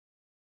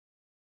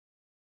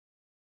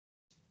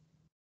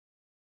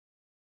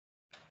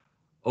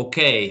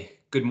Okay,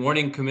 good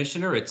morning,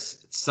 Commissioner.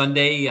 It's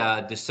Sunday,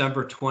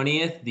 December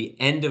 20th. The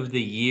end of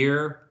the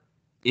year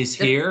is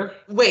here.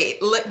 Wait,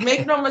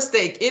 make no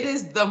mistake, it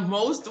is the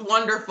most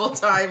wonderful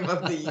time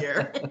of the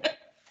year.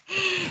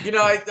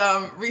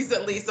 I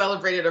recently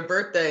celebrated a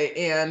birthday,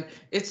 and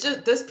it's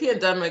just this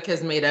pandemic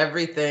has made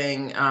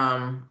everything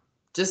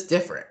just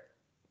different.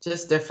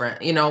 Just different.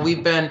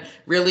 We've been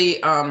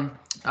really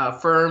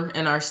firm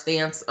in our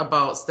stance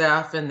about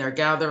staff and their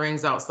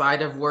gatherings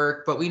outside of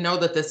work, but we know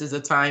that this is a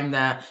time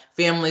that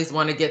families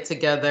want to get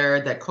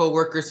together, that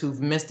coworkers who've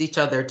missed each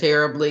other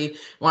terribly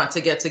want to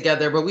get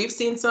together. But we've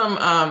seen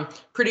some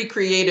pretty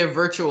creative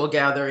virtual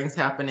gatherings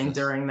happening Yes.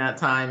 during that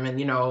time. And,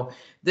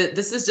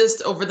 this is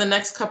just over the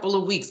next couple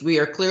of weeks. We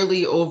are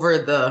clearly over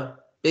the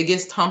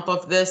biggest hump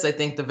of this. I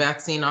think the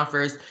vaccine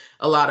offers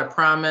a lot of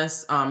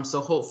promise. So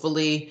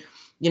hopefully,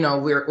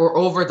 we're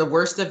over the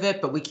worst of it,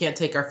 but we can't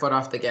take our foot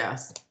off the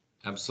gas.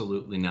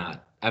 Absolutely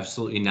not.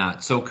 Absolutely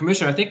not. So,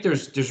 Commissioner, I think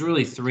there's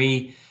really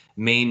three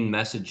main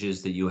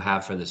messages that you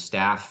have for the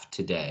staff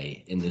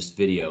today in this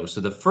video. So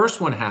the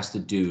first one has to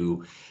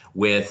do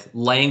with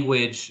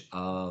language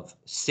of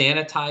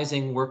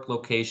sanitizing work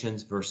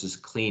locations versus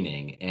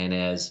cleaning. And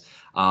as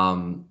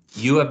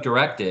you have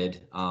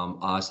directed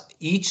us,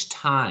 each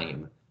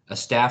time a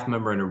staff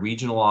member in a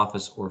regional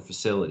office or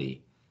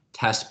facility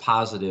tests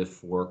positive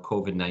for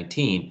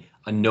COVID-19,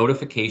 a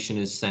notification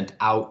is sent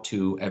out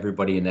to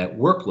everybody in that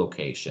work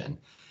location,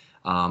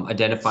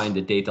 identifying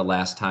the date the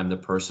last time the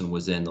person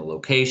was in the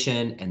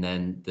location, and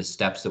then the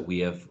steps that we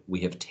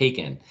have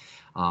taken.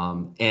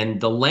 And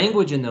the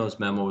language in those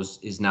memos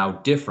is now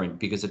different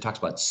because it talks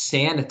about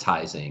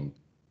sanitizing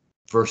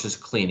versus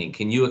cleaning.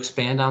 Can you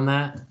expand on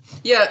that?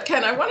 Yeah,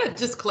 Ken, I want to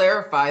just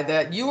clarify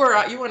that you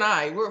and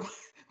I,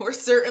 we're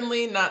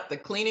certainly not the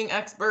cleaning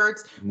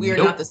experts. We are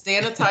not the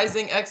Nope.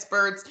 sanitizing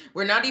experts.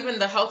 We're not even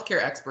the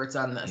healthcare experts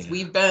on this. Yeah.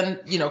 We've been,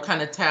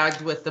 kind of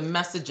tagged with the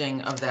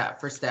messaging of that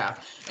for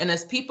staff. And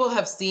as people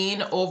have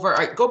seen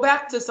go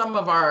back to some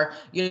of our,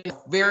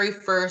 very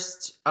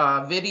first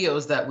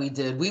videos that we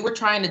did, we were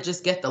trying to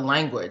just get the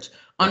language,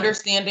 Right.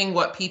 understanding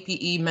what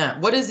PPE meant.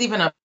 What is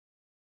even a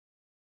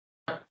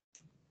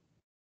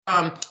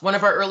one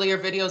of our earlier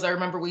videos, I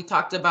remember we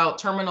talked about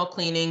terminal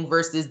cleaning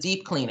versus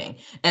deep cleaning.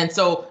 And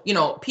so,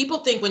 people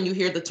think when you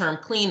hear the term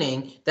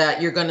cleaning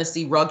that you're going to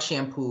see rug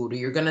shampooed or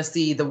you're going to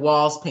see the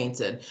walls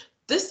painted.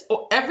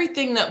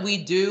 Everything that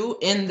we do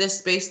in this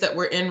space that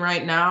we're in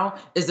right now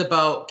is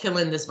about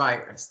killing this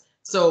virus.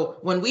 So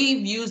when we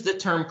use the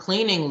term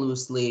cleaning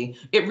loosely,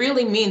 it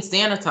really means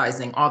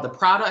sanitizing all the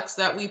products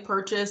that we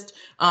purchased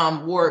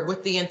were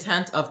with the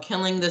intent of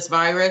killing this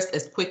virus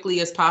as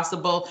quickly as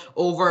possible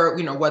over,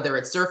 whether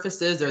it's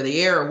surfaces or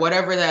the air or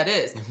whatever that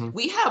is. Mm-hmm.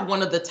 We have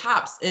one of the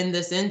tops in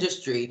this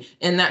industry,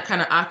 in that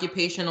kind of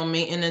occupational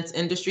maintenance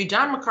industry.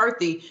 John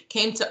McCarthy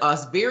came to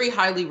us very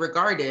highly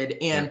regarded,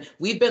 and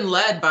we've been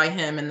led by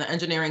him in the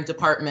engineering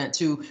department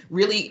to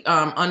really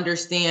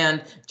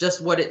understand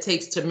just what it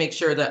takes to make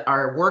sure that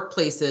our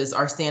workplaces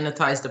are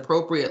sanitized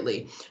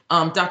appropriately.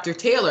 Dr.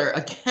 Taylor,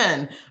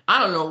 again, I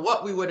don't know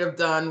what we would have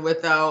done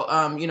without,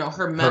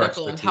 her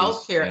medical and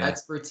healthcare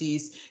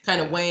expertise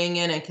kind of weighing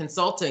in and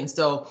consulting.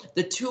 So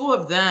the two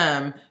of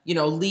them,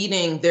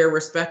 leading their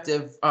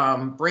respective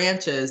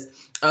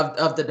branches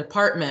of the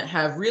department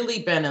have really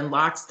been in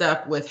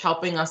lockstep with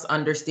helping us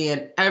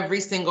understand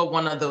every single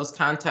one of those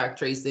contact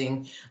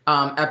tracing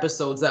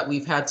episodes that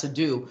we've had to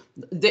do.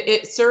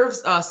 It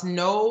serves us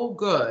no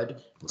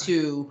good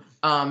to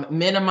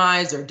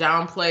minimize or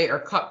downplay or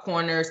cut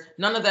corners.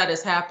 None of that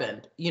has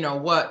happened.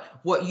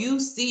 What you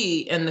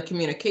see in the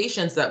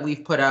communications that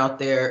we've put out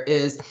there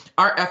is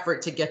our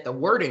effort to get the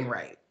wording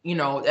right.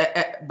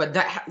 But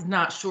that has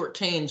not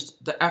shortchanged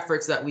the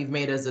efforts that we've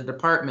made as a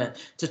department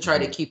to try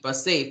to keep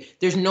us safe.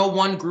 There's no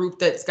one group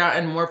that's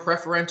gotten more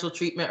preferential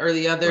treatment or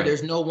the other. Right.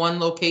 There's no one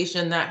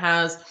location that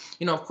has,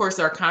 of course,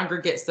 our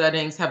congregate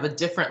settings have a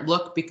different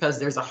look because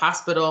there's a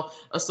hospital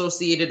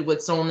associated with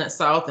Solnet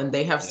South, and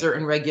they have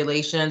certain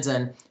regulations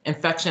and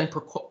infection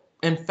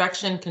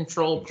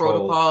control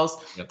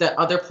protocols that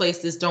other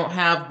places don't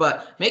have.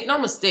 But make no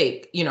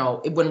mistake,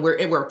 when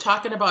we're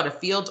talking about a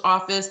field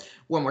office,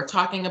 when we're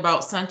talking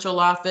about central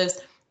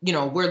office,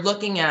 we're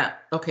looking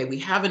at, okay, we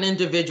have an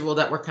individual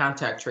that we're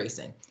contact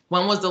tracing.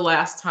 When was the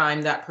last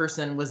time that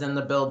person was in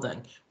the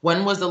building? Where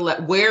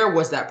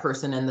was that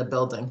person in the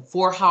building?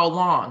 For how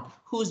long?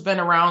 Who's been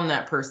around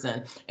that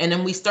person? And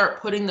then we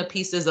start putting the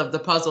pieces of the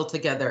puzzle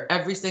together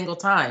every single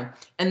time.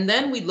 And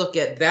then we look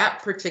at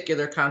that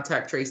particular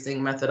contact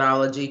tracing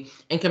methodology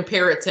and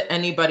compare it to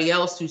anybody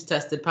else who's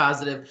tested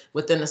positive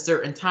within a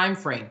certain time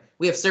frame.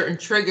 We have certain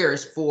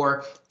triggers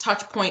for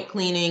touch point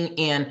cleaning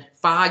and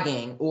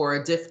fogging,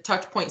 or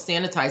touch point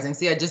sanitizing.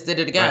 See, I just did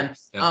it again. Right.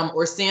 Yep.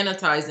 Or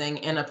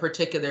sanitizing in a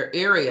particular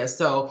area.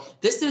 So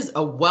this is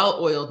a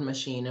well-oiled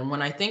machine. And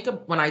when I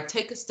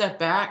take a step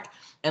back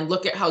and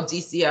look at how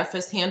DCF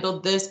has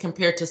handled this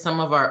compared to some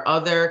of our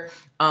other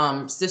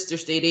sister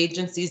state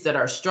agencies that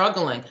are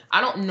struggling.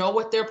 I don't know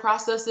what their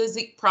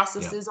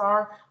processes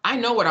are. I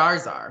know what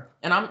ours are,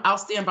 and I'll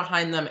stand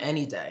behind them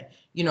any day.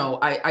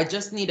 I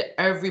just need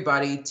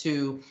everybody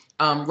to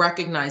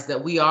recognize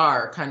that we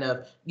are kind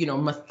of,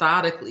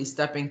 methodically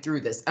stepping through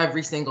this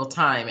every single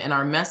time. And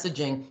our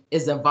messaging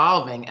is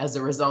evolving as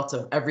a result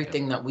of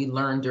everything that we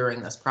learned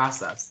during this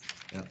process.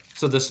 Yeah.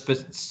 So the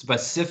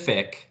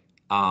specific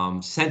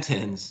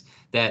sentence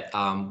that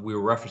we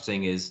were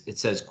referencing is, it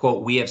says,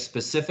 quote, "We have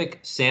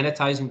specific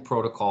sanitizing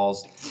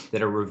protocols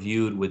that are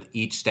reviewed with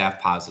each staff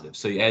positive."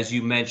 So as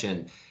you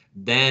mentioned,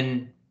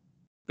 then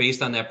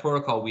based on that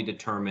protocol, we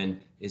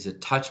determine, is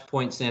it touch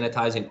point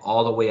sanitizing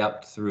all the way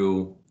up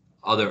through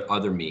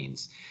other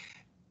means.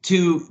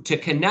 To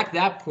connect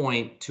that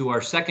point to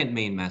our second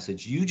main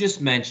message, you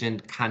just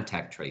mentioned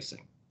contact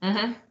tracing.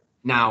 Mm-hmm.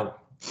 Now,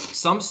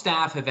 some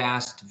staff have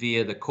asked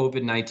via the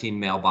COVID-19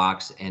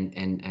 mailbox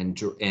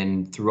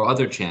and through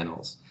other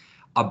channels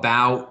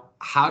about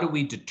how do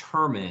we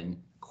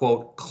determine,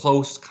 quote,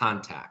 close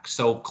contact.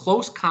 So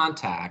close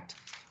contact,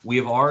 we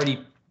have already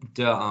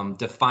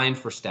defined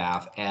for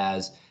staff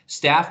as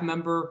staff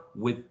member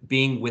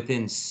being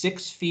within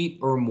 6 feet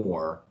or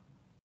more.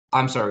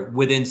 I'm sorry,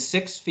 within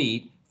 6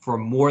 feet for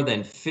more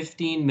than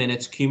 15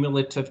 minutes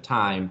cumulative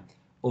time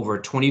over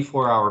a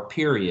 24-hour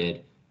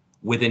period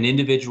with an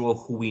individual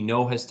who we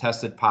know has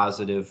tested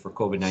positive for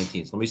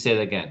COVID-19. So let me say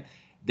that again.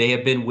 They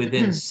have been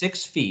within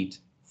 6 feet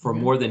for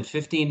more than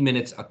 15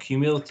 minutes a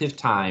cumulative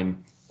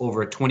time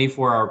over a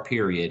 24-hour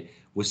period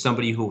with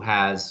somebody who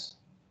has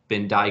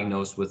been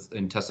diagnosed with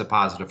and tested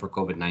positive for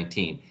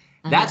COVID-19.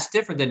 That's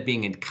different than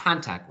being in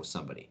contact with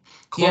somebody.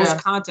 Close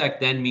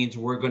contact then means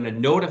we're going to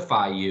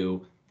notify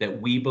you that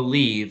we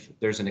believe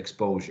there's an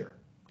exposure.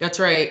 That's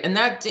right. And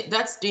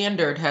that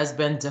standard has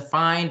been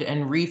defined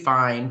and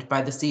refined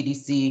by the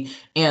CDC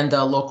and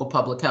the local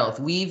public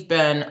health. We've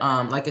been,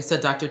 like I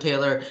said, Dr.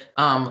 Taylor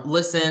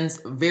listens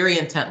very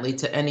intently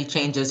to any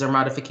changes or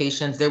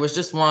modifications. There was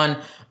just one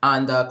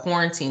on the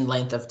quarantine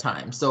length of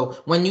time. So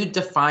when you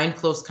define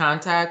close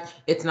contact,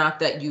 it's not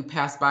that you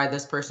pass by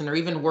this person or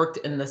even worked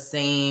in the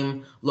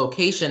same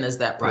location as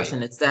that person.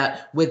 Right. It's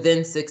that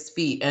within 6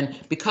 feet. And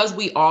because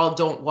we all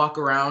don't walk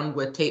around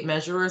with tape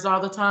measurers all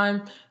the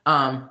time,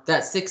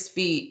 that 6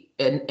 feet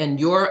and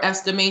your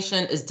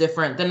estimation is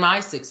different than my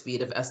 6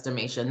 feet of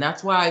estimation.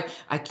 That's why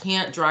I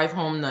can't drive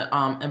home the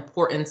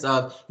importance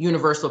of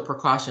universal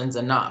precautions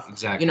enough.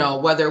 Exactly.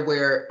 Whether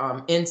we're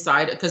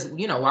inside, because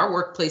our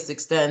workplace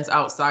extends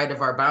outside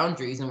of our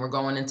boundaries, and we're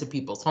going into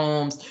people's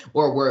homes,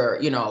 or we're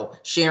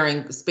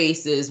sharing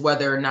spaces,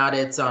 whether or not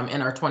it's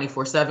in our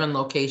 24/7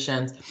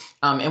 locations.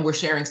 And we're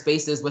sharing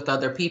spaces with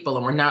other people,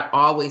 and we're not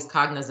always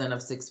cognizant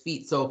of 6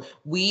 feet. So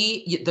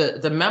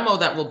the memo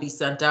that will be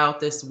sent out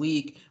this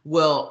week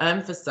will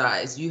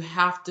emphasize you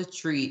have to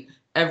treat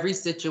every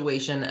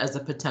situation as a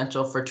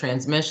potential for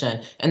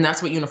transmission. And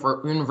that's what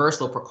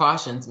universal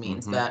precautions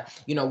means, that,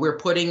 we're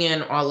putting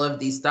in all of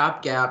these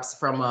stopgaps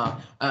from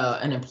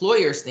an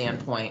employer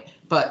standpoint,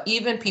 but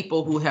even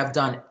people who have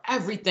done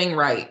everything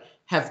right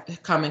have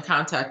come in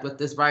contact with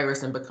this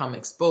virus and become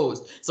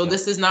exposed. So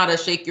this is not a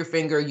shake your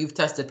finger, you've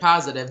tested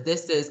positive.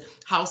 This is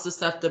how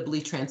susceptibly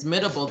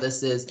transmittable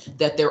this is,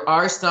 that there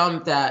are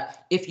some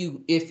that if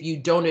you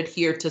don't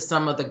adhere to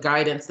some of the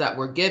guidance that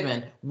we're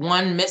given,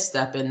 one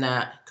misstep in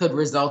that could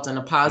result in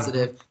a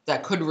positive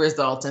that could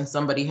result in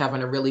somebody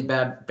having a really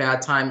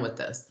bad time with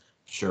this.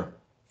 Sure.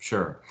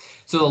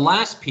 So the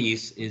last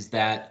piece is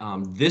that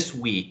this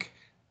week,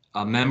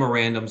 a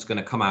memorandum is going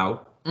to come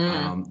out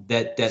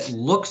that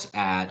looks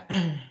at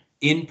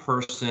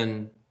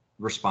in-person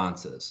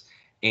responses,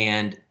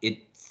 and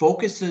it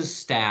focuses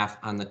staff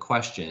on the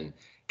question,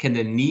 can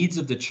the needs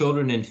of the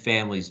children and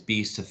families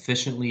be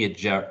sufficiently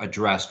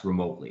addressed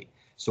remotely?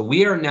 So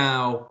we are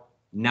now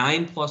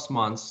 9+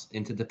 months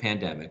into the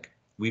pandemic.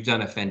 We've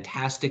done a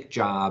fantastic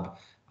job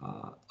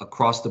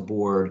across the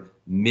board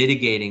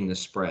mitigating the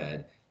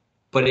spread,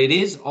 but it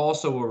is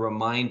also a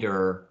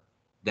reminder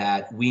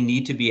that we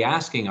need to be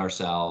asking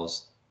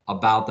ourselves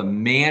about the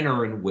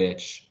manner in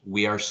which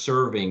we are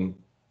serving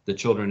the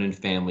children and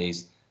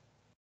families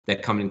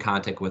that come in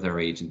contact with our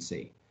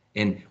agency.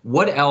 And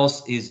what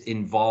else is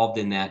involved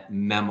in that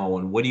memo,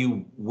 and what do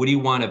you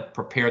want to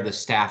prepare the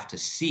staff to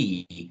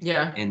see?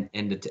 And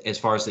as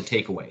far as the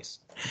takeaways?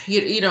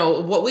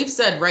 What we've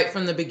said right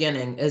from the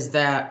beginning is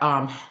that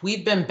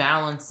we've been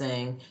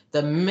balancing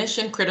the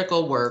mission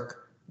critical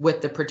work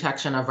with the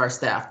protection of our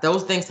staff.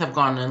 Those things have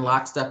gone in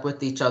lockstep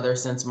with each other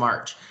since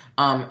March.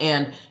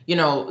 And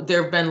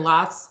there have been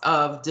lots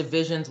of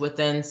divisions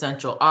within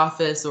central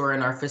office or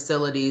in our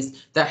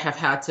facilities that have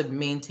had to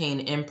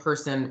maintain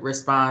in-person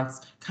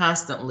response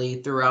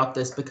constantly throughout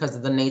this because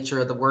of the nature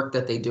of the work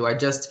that they do. I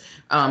just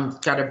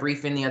got a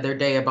briefing the other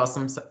day about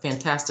some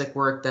fantastic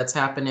work that's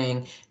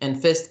happening in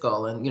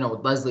fiscal, and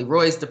with Leslie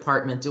Roy's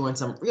department doing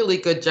some really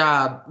good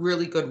job,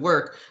 really good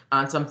work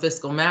on some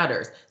fiscal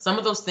matters. Some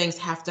of those things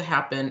have to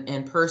happen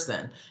in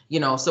person.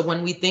 So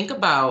when we think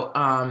about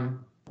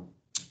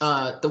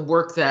the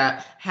work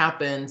that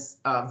happens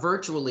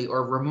virtually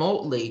or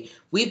remotely,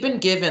 we've been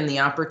given the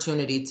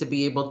opportunity to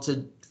be able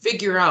to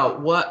figure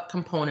out what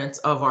components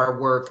of our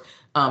work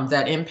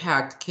that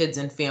impact kids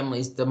and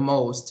families the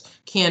most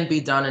can be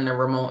done in a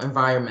remote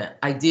environment.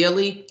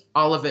 Ideally,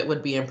 all of it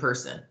would be in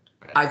person.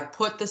 Right. I've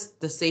put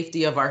the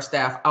safety of our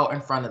staff out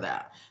in front of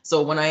that.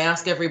 So when I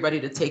ask everybody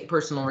to take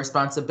personal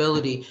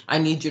responsibility, I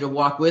need you to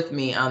walk with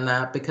me on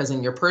that, because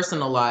in your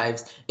personal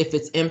lives, if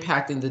it's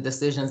impacting the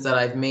decisions that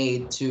I've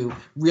made to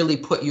really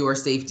put your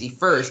safety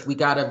first, we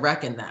got to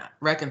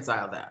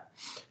reconcile that.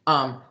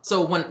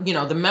 So when,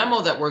 the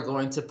memo that we're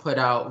going to put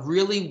out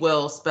really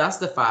will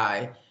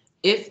specify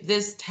if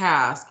this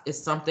task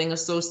is something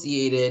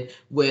associated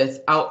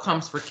with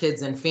outcomes for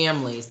kids and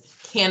families,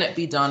 can it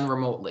be done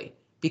remotely?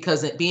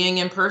 Because it being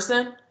in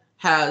person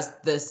has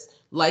this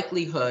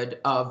likelihood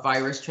of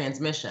virus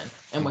transmission.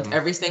 And with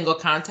every single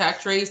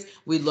contact trace,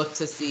 we look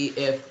to see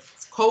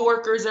if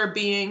coworkers are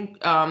being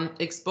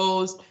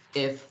exposed,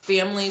 if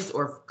families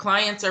or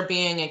clients are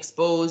being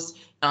exposed,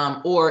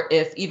 or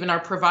if even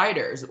our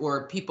providers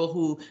or people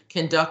who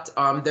conduct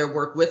their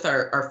work with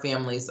our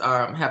families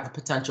have the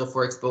potential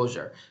for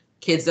exposure.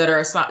 Kids that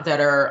are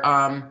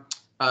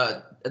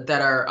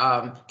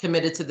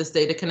committed to the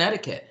state of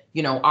Connecticut.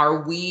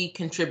 Are we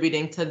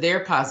contributing to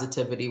their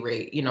positivity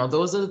rate?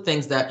 Those are the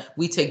things that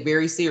we take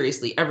very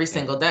seriously every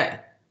single day.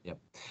 Yep.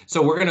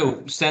 So we're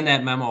going to send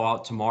that memo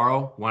out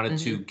tomorrow. Wanted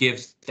to give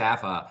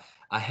staff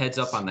a heads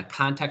up on the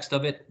context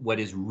of it. What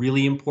is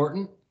really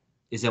important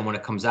is that when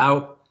it comes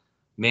out,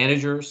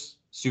 managers,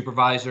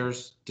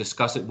 supervisors,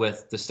 discuss it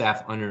with the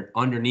staff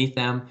underneath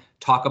them,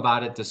 talk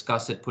about it,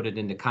 discuss it, put it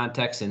into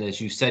context. And as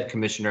you said,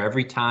 Commissioner,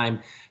 every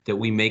time that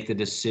we make the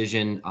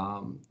decision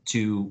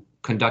to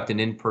conduct an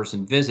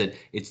in-person visit,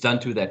 it's done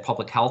through that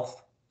public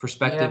health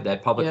perspective,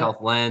 that public health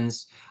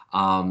lens,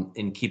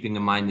 in keeping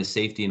in mind the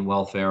safety and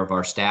welfare of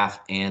our staff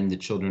and the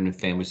children and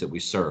families that we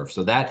serve.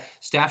 So that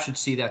staff should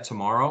see that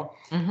tomorrow.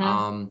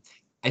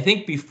 I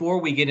think before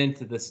we get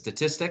into the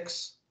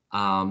statistics,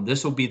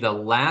 this will be the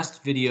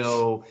last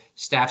video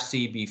staff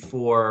see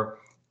before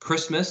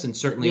Christmas, and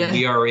certainly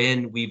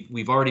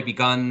we've already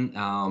begun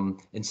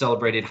and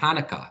celebrated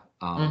Hanukkah.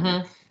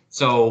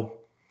 So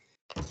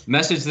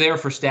message there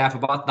for staff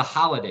about the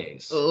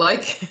holidays.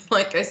 Like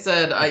I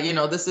said,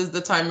 this is the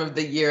time of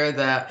the year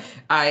that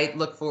I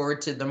look forward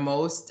to the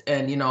most.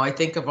 And, I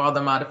think of all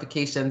the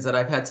modifications that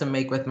I've had to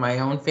make with my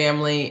own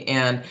family.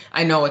 And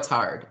I know it's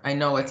hard. I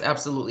know it's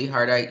absolutely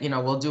hard.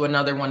 We'll do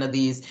another one of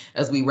these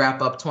as we wrap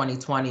up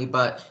 2020.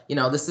 But,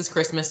 this is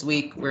Christmas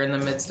week. We're in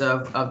the midst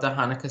of the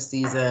Hanukkah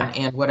season,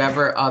 and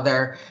whatever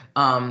other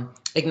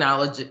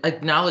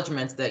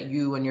acknowledgements that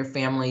you and your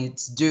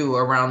families do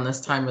around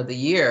this time of the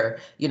year.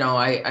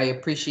 I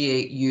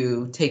appreciate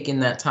you taking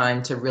that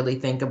time to really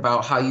think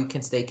about how you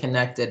can stay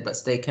connected, but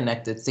stay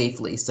connected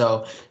safely.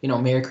 So,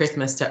 Merry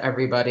Christmas to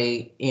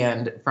everybody,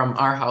 and from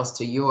our house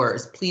to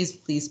yours, please,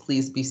 please,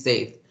 please be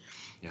safe.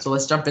 Yeah. So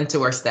let's jump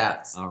into our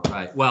stats. All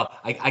right. Well,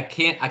 I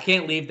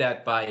can't leave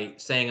that by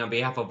saying on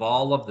behalf of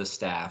all of the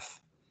staff,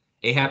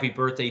 a happy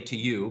birthday to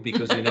you,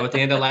 because we know at the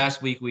end of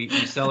last week we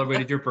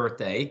celebrated your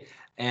birthday,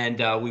 and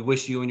we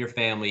wish you and your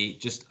family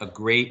just a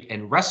great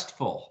and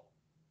restful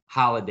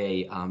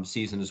holiday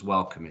season as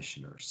well,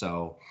 Commissioner.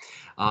 So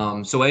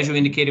as you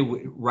indicated,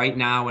 right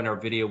now in our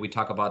video, we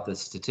talk about the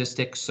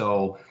statistics.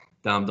 So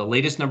the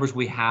latest numbers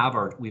we have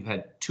are, we've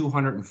had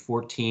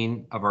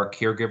 214 of our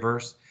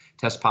caregivers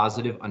test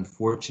positive.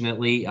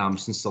 Unfortunately,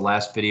 since the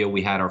last video,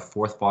 we had our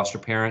fourth foster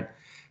parent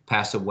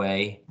pass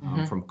away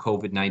from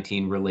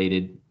COVID-19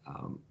 related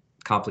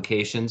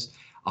complications.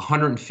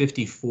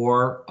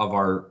 154 of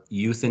our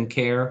youth in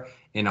care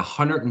and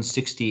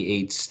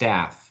 168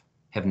 staff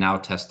have now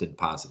tested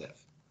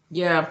positive.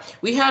 Yeah,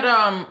 we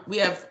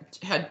have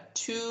had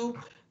two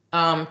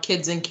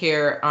kids in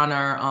care on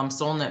our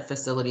Solnet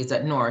facilities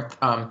at North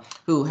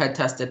who had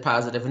tested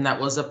positive, and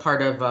that was a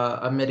part of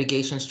a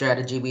mitigation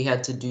strategy we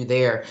had to do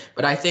there.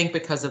 But I think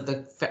because of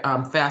the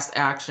fast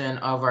action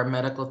of our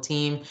medical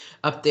team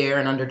up there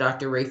and under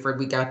Dr. Rayford,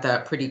 we got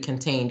that pretty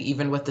contained,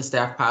 even with the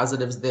staff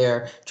positives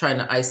there, trying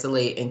to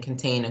isolate and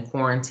contain and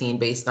quarantine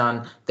based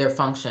on their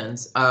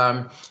functions.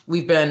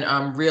 We've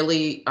been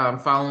really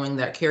following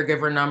that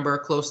caregiver number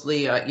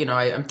closely.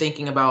 I'm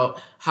thinking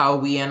about how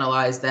we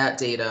analyze that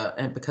data,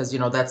 and because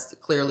that's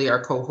clearly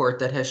our cohort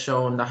that has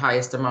shown the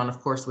highest amount, of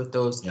course, with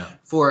those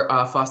four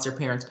foster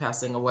parents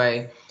passing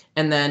away.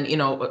 And then,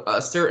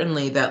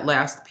 certainly that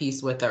last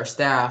piece with our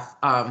staff,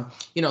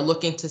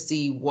 looking to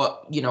see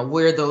what,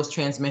 where those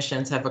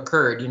transmissions have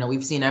occurred.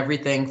 We've seen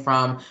everything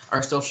from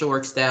our social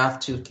work staff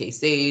to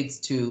case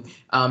aides to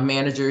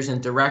managers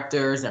and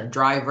directors and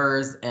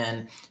drivers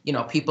and,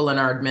 people in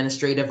our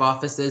administrative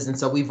offices. And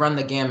so we've run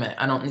the gamut.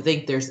 I don't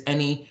think there's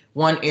any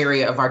one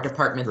area of our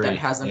department that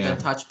hasn't been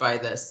touched by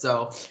this.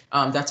 So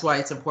that's why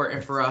it's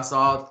important for us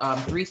all,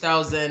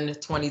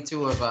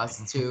 3,022 of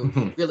us,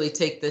 to really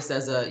take this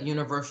as a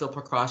universal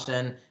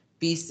precaution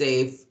be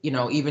safe, you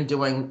know, even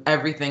doing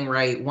everything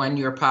right. When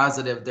you're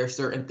positive, there's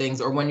certain things,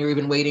 or when you're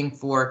even waiting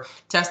for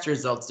test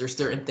results, there's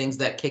certain things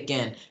that kick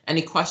in.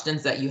 Any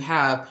questions that you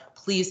have,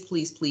 please,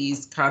 please,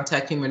 please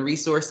contact Human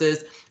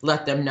Resources.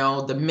 Let them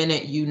know the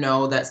minute you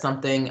know that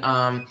something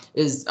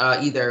is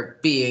either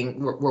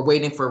we're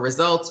waiting for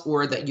results,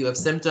 or that you have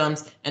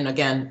symptoms. And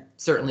again,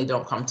 certainly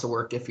don't come to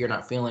work if you're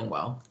not feeling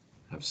well.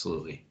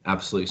 Absolutely.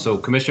 Absolutely. So,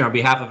 Commissioner, on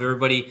behalf of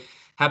everybody,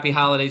 happy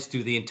holidays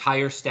to the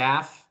entire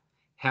staff.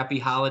 Happy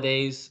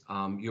holidays.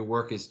 Your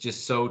work is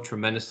just so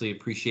tremendously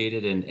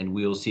appreciated, and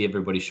we will see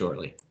everybody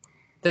shortly.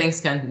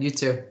 Thanks, Ken. You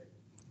too.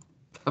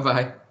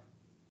 Bye-bye.